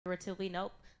figuratively,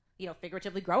 nope,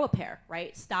 figuratively grow a pair,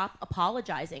 right? Stop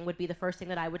apologizing would be the first thing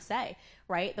that I would say,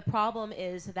 right? The problem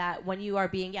is that when you are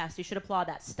being, yes, you should applaud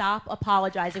that. Stop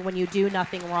apologizing when you do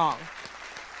nothing wrong.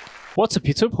 What's up,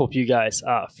 YouTube? Hope you guys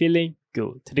are feeling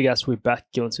good. Today, guys, we're back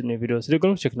on to a new video. Today, we're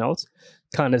going to check out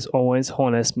Candace Owens'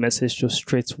 honest message to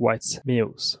straight white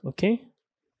males. Okay,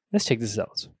 let's check this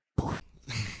out.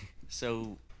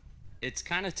 So, it's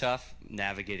kind of tough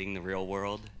navigating the real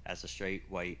world as a straight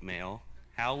white male.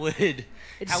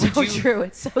 It's so true.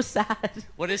 It's so sad.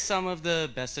 What is some of the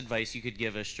best advice you could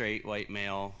give a straight white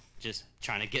male just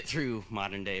trying to get through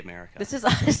modern day America? This is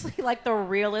honestly like the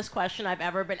realest question I've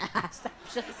ever been asked.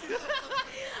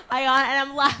 And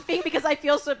I'm laughing because I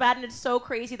feel so bad, and it's so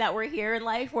crazy that we're here in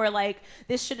life where like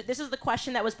this is the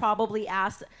question that was probably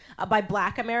asked by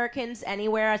Black Americans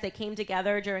anywhere as they came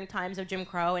together during times of Jim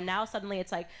Crow, and now suddenly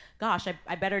it's like, gosh,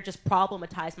 I better just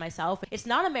problematize myself. It's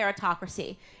not a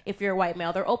meritocracy if you're a white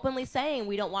male. They're openly saying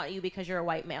we don't want you because you're a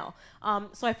white male.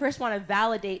 So I first want to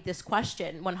validate this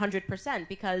question 100%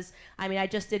 because, I mean, I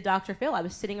just did Dr. Phil. I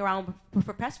was sitting around with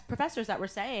professors that were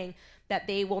saying that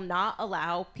they will not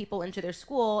allow people into their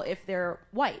school if they're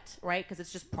white, right? Because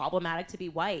it's just problematic to be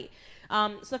white.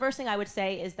 So the first thing I would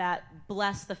say is that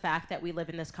bless the fact that we live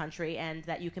in this country and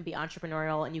that you can be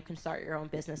entrepreneurial and you can start your own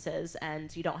businesses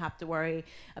and you don't have to worry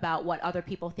about what other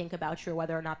people think about you or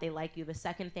whether or not they like you. The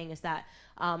second thing is that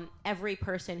every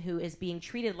person who is being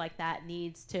treated like that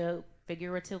needs to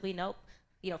figuratively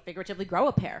grow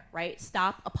a pair, right?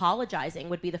 Stop apologizing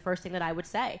would be the first thing that I would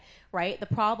say, right? The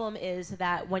problem is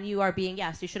that when you are being,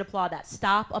 yes, you should applaud that.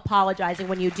 Stop apologizing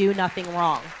when you do nothing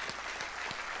wrong.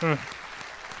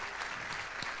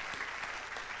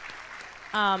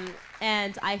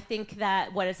 And I think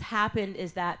that what has happened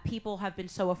is that people have been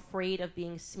so afraid of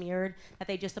being smeared that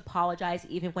they just apologize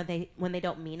even when they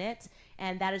don't mean it.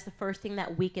 And that is the first thing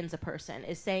that weakens a person,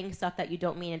 is saying stuff that you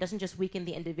don't mean. It doesn't just weaken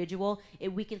the individual, it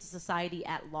weakens society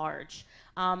at large.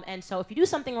 And so if you do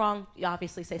something wrong, you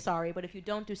obviously say sorry, but if you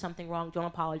don't do something wrong, don't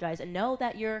apologize, and know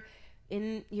that you're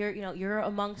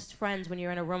amongst friends when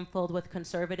you're in a room filled with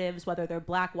conservatives, whether they're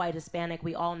Black, white, Hispanic.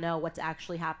 We all know what's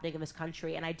actually happening in this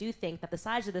country, and I do think that the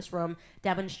size of this room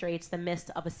demonstrates the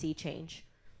mist of a sea change.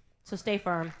 So stay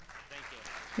firm.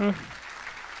 Thank you.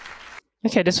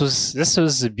 Okay, this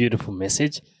was a beautiful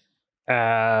message.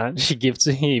 She gave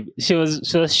to him. She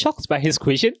was shocked by his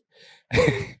question.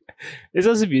 This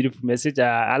was a beautiful message.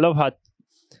 I love how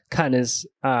Candace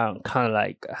kind of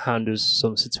like handles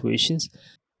some situations.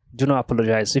 Do not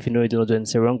apologize if you know you do not do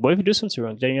anything wrong. But if you do something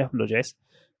wrong, then you apologize.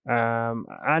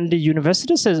 And the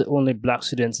university says only Black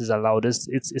students is allowed.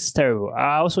 It's terrible.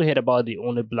 I also heard about the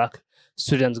only Black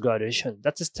students graduation.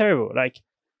 That is terrible. Like,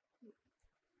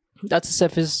 that's a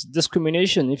surface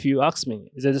discrimination, if you ask me.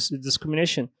 It's a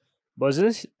discrimination. But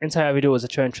this entire video was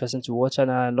very interesting to watch,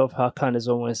 and I love how Candace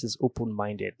Owens is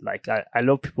open-minded. Like, I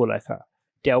love people like her.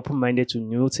 They're open-minded to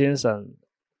new things and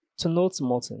to note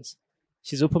more things.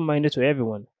 She's open-minded to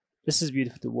everyone. This is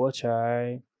beautiful to watch.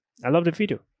 I love the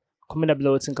video. Comment down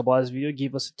below what you think about this video.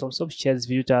 Give us a thumbs up. Share this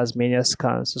video to as many as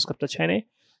can. Subscribe to the channel.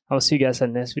 I'll see you guys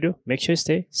in the next video. Make sure you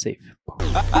stay safe.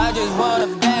 I just want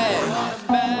a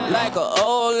bag like an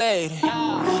old lady.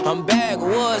 I'm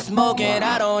backwood smoking.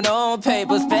 I don't own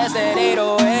papers. Pass that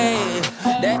 808.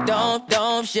 That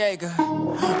don't shake her.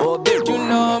 Oh, bitch, you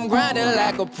know I'm grinding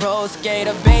like a pro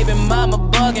skater. Baby mama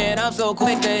bugging. I'm so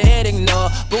quick to hit ignore.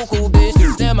 Buku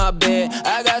bitches in my bed.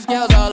 I got scales all